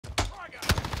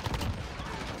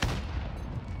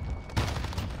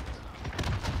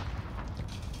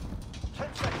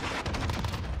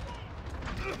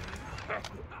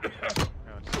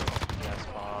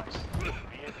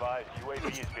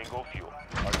UAV is bingo fuel.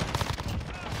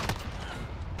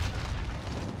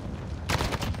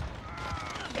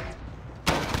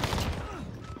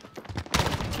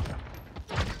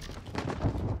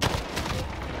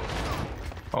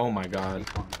 Oh my god.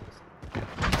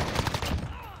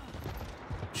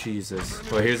 Jesus.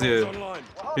 Well, here's a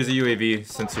UAV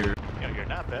since you're. You know, you're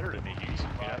not better than me. You should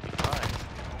not be fine.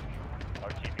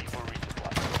 RTB for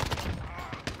resupply.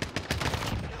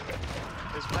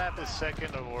 This map is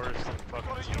second or worse than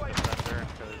fucking Team Defender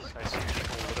because I see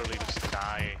people literally just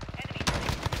die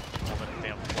holding a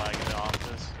damn flag in the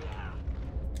office.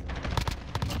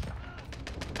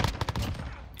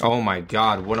 Oh my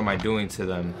god, what am I doing to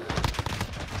them?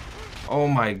 Oh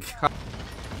my god.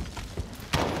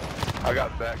 I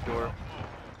got back door.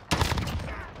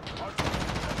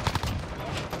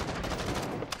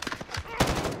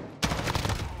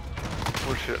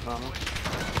 We're shitting on them.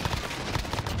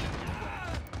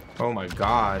 Oh my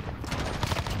god.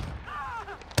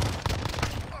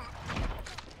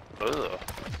 Ugh.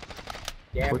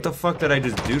 What the fuck did I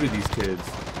just do to these kids?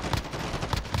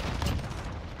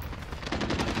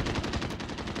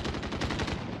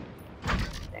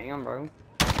 Damn, bro.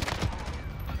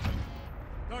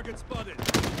 Target spotted.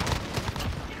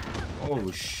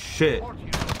 Oh shit.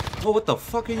 Oh, what the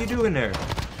fuck are you doing there?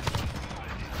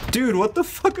 Dude, what the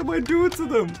fuck am I doing to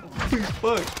them? Holy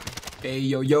fuck. Hey,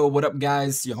 yo, what up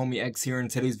guys? Your homie X here. In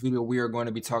today's video, we are going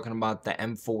to be talking about the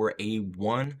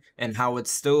M4A1 and how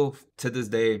it's still, to this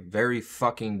day, very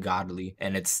fucking godly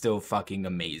and it's still fucking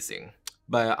amazing.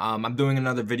 But I'm doing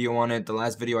another video on it. The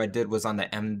last video I did was on the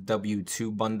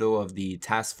MW2 bundle of the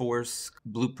task force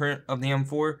blueprint of the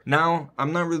M4. Now,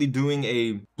 I'm not really doing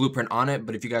a blueprint on it,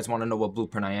 but if you guys want to know what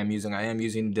blueprint I am using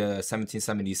the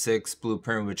 1776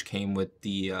 blueprint, which came with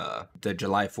the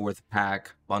July 4th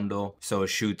pack bundle. So it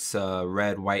shoots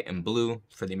red, white, and blue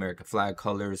for the American flag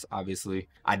colors, obviously.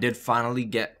 I did finally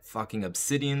get fucking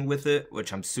obsidian with it,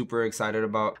 which I'm super excited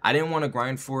about. I didn't want to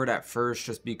grind for it at first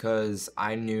just because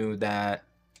I knew that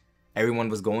everyone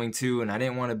was going to, and I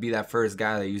didn't want to be that first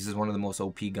guy that uses one of the most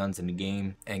OP guns in the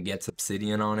game and gets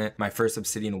obsidian on it. My first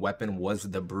obsidian weapon was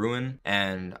the Bruin,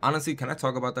 and honestly, can I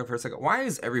talk about that for a second? Why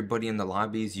is everybody in the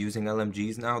lobbies using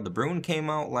LMGs now? The Bruin came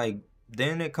out like,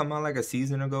 didn't it come out like a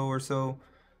season ago or so?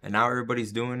 And now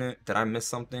everybody's doing it. Did I miss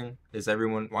something?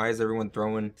 Why is everyone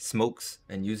throwing smokes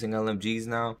and using LMGs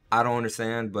now? I don't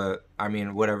understand, but I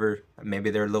mean, whatever.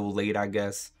 Maybe they're a little late, I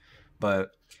guess.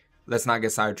 But let's not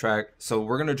get sidetracked. So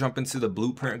we're gonna jump into the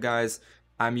blueprint, guys.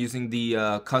 I'm using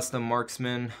the custom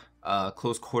marksman,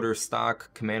 close quarter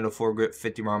stock, commando foregrip,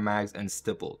 50 round mags, and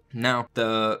stippled. Now,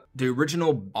 the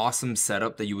original awesome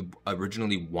setup that you would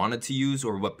originally wanted to use,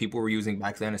 or what people were using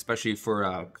back then, especially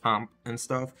for comp and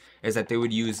stuff, is that they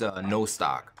would use no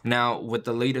stock. Now, with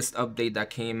the latest update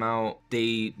that came out,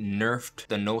 they nerfed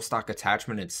the no stock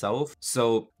attachment itself,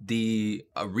 so the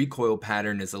recoil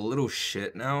pattern is a little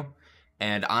shit now.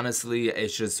 And honestly, it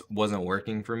just wasn't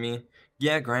working for me.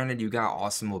 Yeah, granted, you got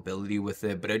awesome mobility with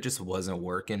it, but it just wasn't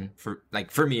working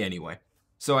for me anyway.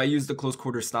 So I used the close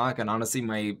quarter stock, and honestly,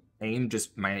 my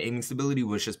aiming stability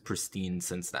was just pristine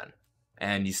since then.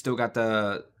 And you still got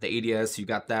the ADS, you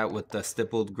got that with the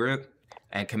stippled grip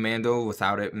and commando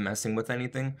without it messing with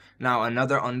anything. Now,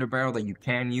 another underbarrel that you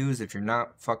can use if you're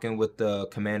not fucking with the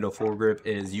commando foregrip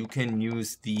is you can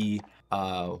use the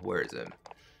where is it?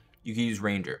 You can use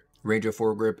Ranger. Ranger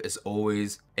foregrip is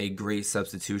always a great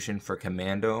substitution for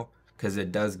commando because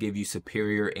it does give you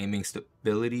superior aiming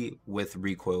stability with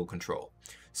recoil control.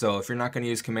 So if you're not going to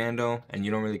use commando and you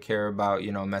don't really care about,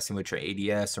 you know, messing with your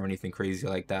ADS or anything crazy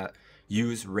like that,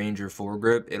 use Ranger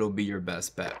foregrip. It'll be your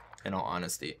best bet, in all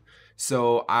honesty.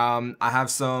 So I have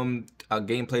some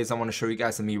gameplays I want to show you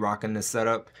guys of me rocking this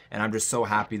setup, and I'm just so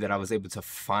happy that I was able to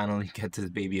finally get this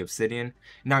baby obsidian.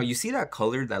 Now you see that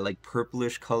color, that like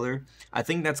purplish color? I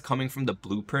think that's coming from the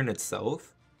blueprint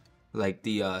itself, like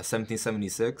the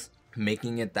 1776,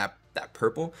 making it that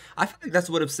purple. I feel like that's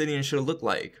what obsidian should have looked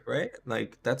like, right?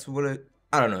 Like that's what it,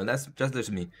 I don't know, that's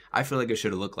just me. I feel like it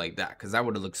should have looked like that because that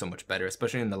would have looked so much better,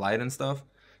 especially in the light and stuff.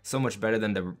 So much better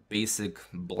than the basic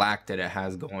black that it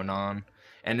has going on.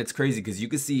 And it's crazy because you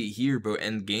can see it here, but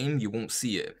in game you won't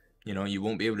see it. You know, you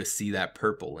won't be able to see that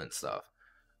purple and stuff.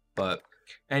 But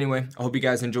anyway, I hope you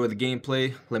guys enjoy the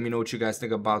gameplay. Let me know what you guys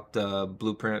think about the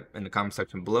blueprint in the comment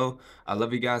section below. I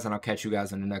love you guys, and I'll catch you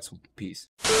guys in the next one. Peace.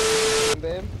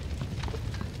 Babe.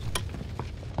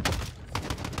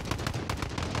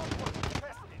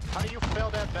 How do you fail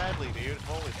that badly, dude?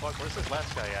 Holy fuck, where's this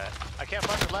last guy at? I can't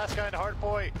find the last guy in the hard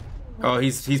point. Oh,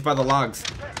 he's by the logs.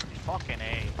 Fucking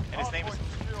A. And his name is...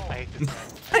 I hate this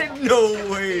guy. No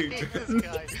way. I hate this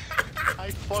guy. I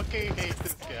fucking hate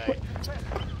this guy.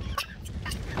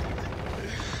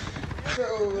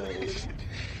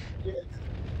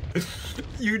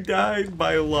 You died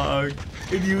by log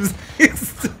and you was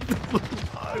next to the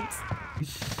logs.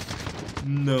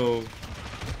 No.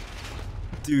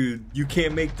 Dude, you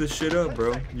can't make this shit up,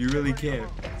 bro. You really can't.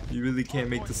 You really can't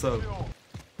make this up.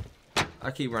 I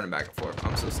keep running back and forth.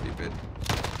 I'm so stupid.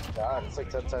 God, it's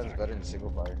like 10 times better than single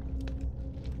fire.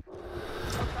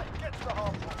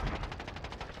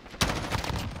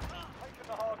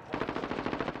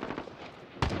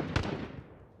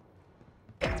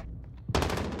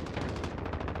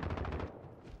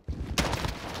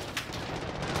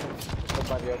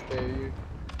 Somebody up there, you.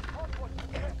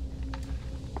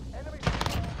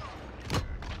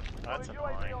 That's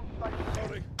annoying.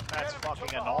 That's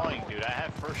fucking annoying, dude. I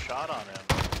had first shot on him.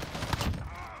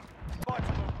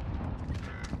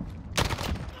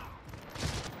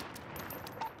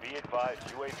 Be advised,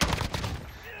 UAV.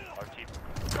 RTB.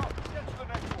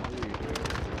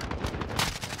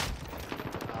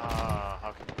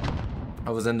 Okay. I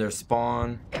was in their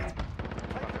spawn. Fucking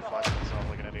flashing myself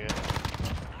like an idiot.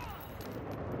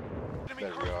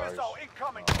 There we are.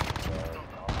 incoming.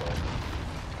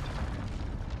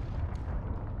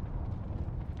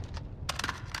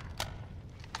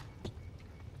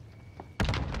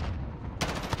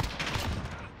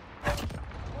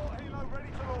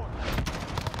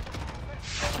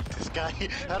 This guy,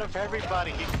 out of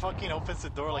everybody, he fucking opens the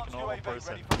door like a normal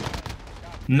person.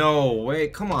 No way.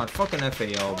 Come on. Fucking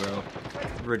FAL, bro.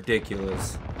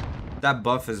 Ridiculous. That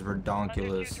buff is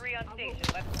redonkulous.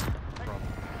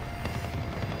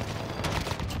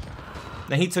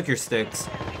 Now he took your sticks.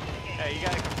 Hey, you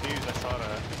got confused, I saw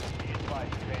that.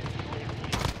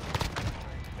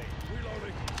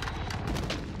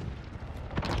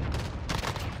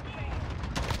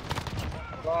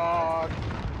 God.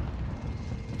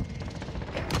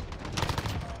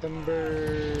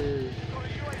 Timber.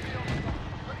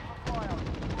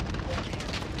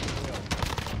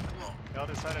 Y'all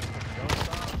decided to put the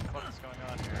ghost on? What is going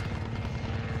on here?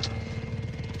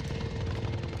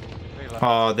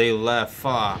 Oh, they left.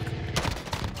 Fuck.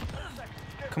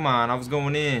 Come on. I was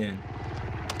going in.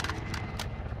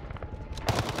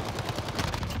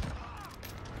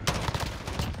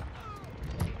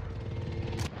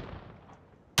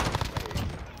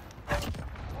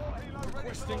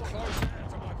 Requesting close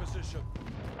to my position.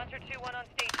 Hunter 2-1 on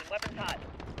station. Weapons hot.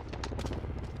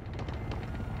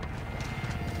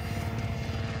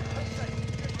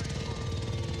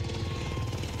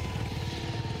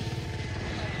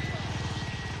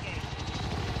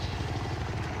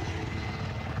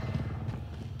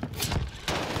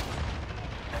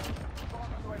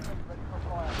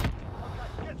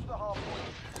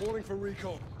 Calling for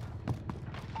recon.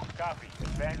 Copy.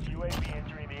 Advanced UAV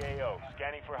entering the AO.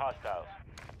 Scanning for hostiles.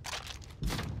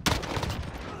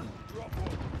 Drop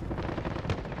one.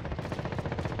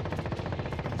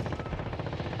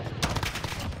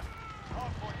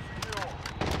 Hardpoint secure.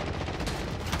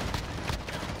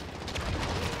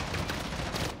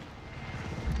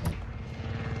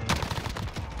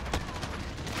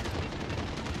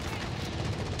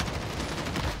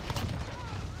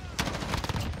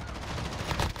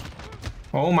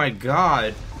 Oh my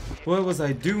god. What was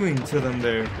I doing to them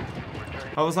there?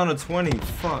 I was on a 20.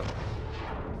 Fuck.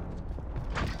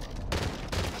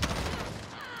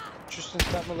 Tristan,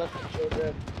 stop my left. So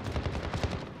dead.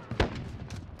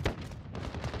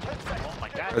 Oh my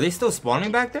god. Are they still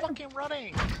spawning back there? Fucking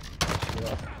running!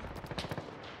 Yeah.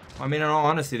 I mean, in all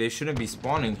honesty, they shouldn't be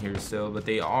spawning here still, but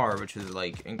they are, which is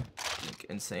like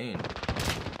insane.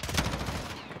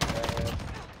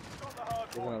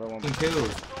 There's another one.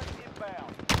 Kills.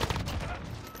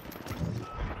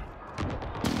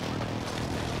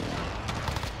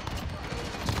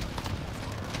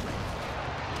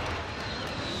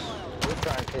 We're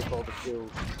trying to take all the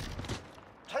kills.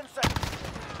 10 seconds.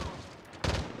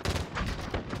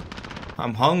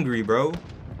 I'm hungry, bro.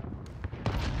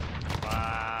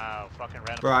 Wow, fucking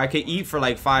random. Bro, I could eat for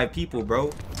like 5 people, bro.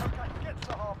 Okay, get to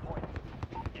the hardpoint.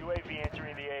 UAV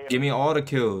entering the AO. Give me all the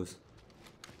kills.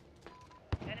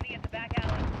 Enemy at the back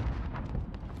alley.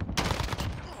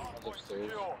 Upstairs.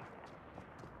 Secure.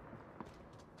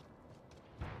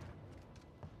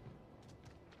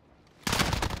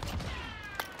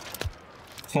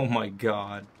 Oh my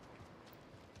god.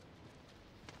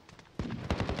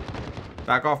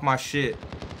 Back off my shit. Be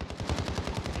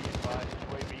advised,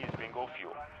 UAV is bingo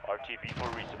fuel. RTB for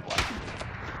resupply.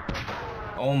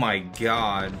 Oh my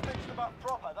god.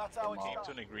 Came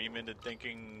to an agreement in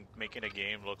thinking making a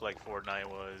game look like Fortnite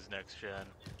was next gen.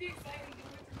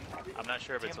 I'm not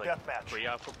sure if it's like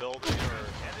pre-alpha building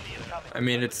or. I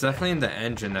mean, it's definitely in the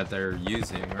engine that they're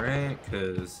using, right?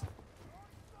 Because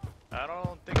I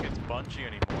don't think it's Bungie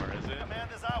anymore, is it?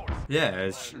 yeah,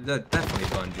 it's definitely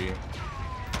Bungie.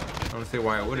 I don't see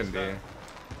why it wouldn't be. I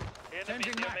thought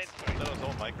it was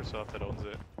all Microsoft that owns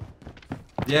it.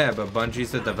 Yeah, but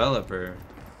Bungie's the developer.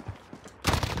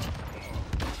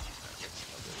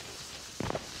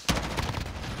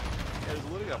 There's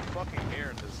literally a fucking hair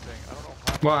in this thing. I don't know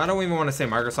how. Well, I don't even want to say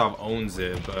Microsoft owns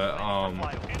it, but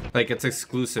like it's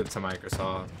exclusive to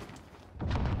Microsoft.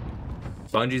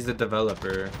 Bungie's the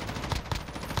developer.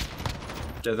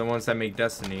 They're the ones that make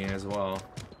Destiny as well.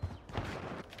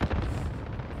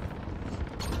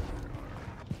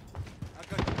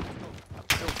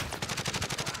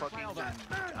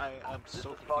 I'm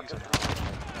so confused now.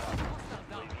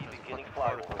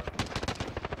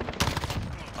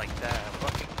 Like that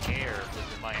fucking hair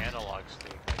was in my analog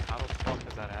stick. Like, how the fuck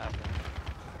does that happen?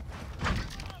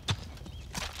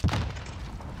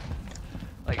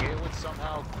 Like it would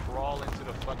somehow crawl into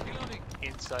the fucking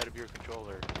inside of your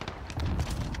controller.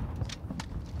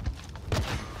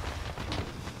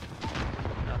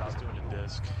 I was doing a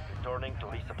disc. Returning to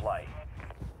resupply.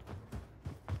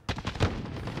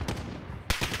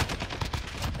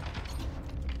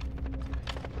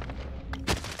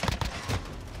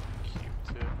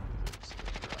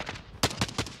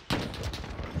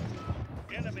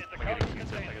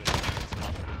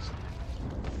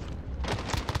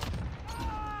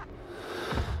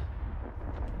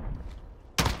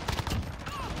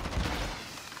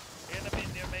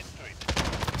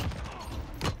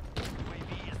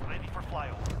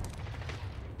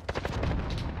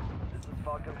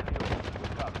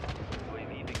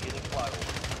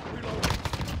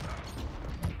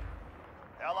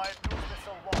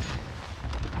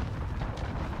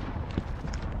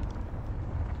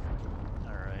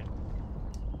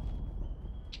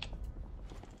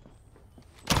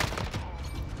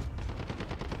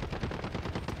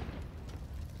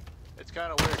 It's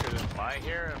kind of weird because it's my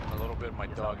hair and a little bit of my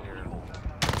dog hair.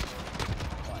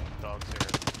 Dog's hair.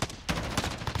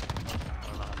 I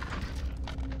don't know.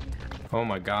 Oh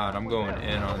my god, I'm going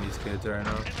in on these kids right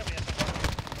now.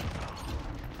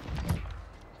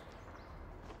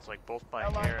 It's like both my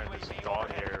hair and this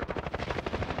dog hair.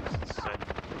 Said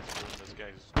this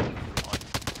guy's.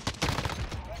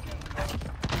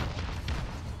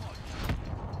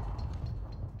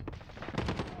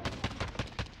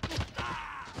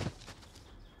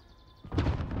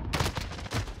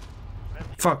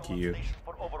 Fuck you.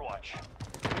 For Overwatch.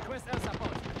 Request air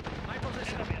support. My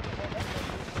position.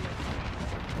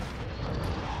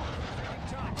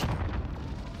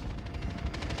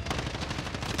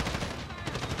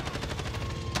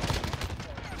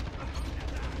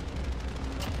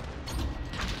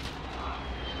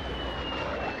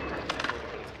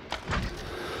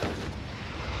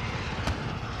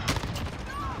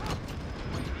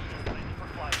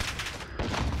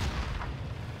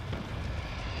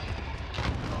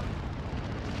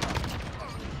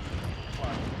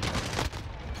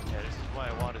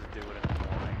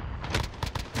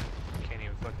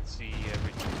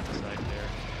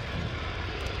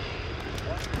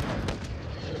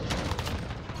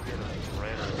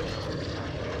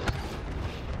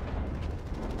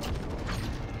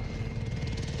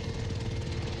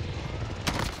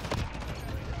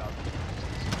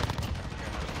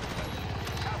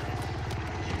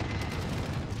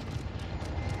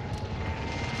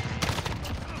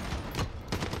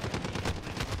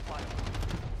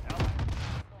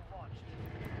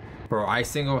 Bro, I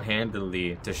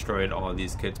single-handedly destroyed all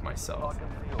these kids myself.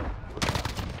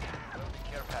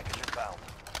 Care package inbound.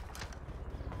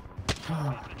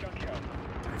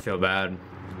 I feel bad.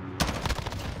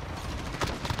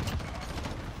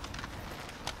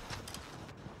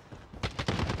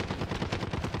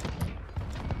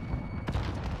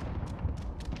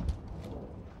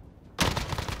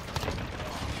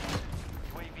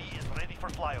 UAV is ready for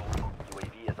flyover.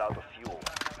 UAV is out of fuel.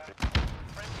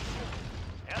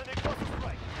 Enemy close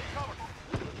strike. Take cover.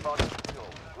 Responding to fuel.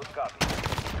 Good copy.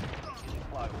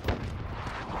 Flyover.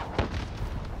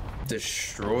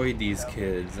 Destroyed these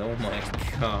kids. Oh my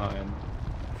god.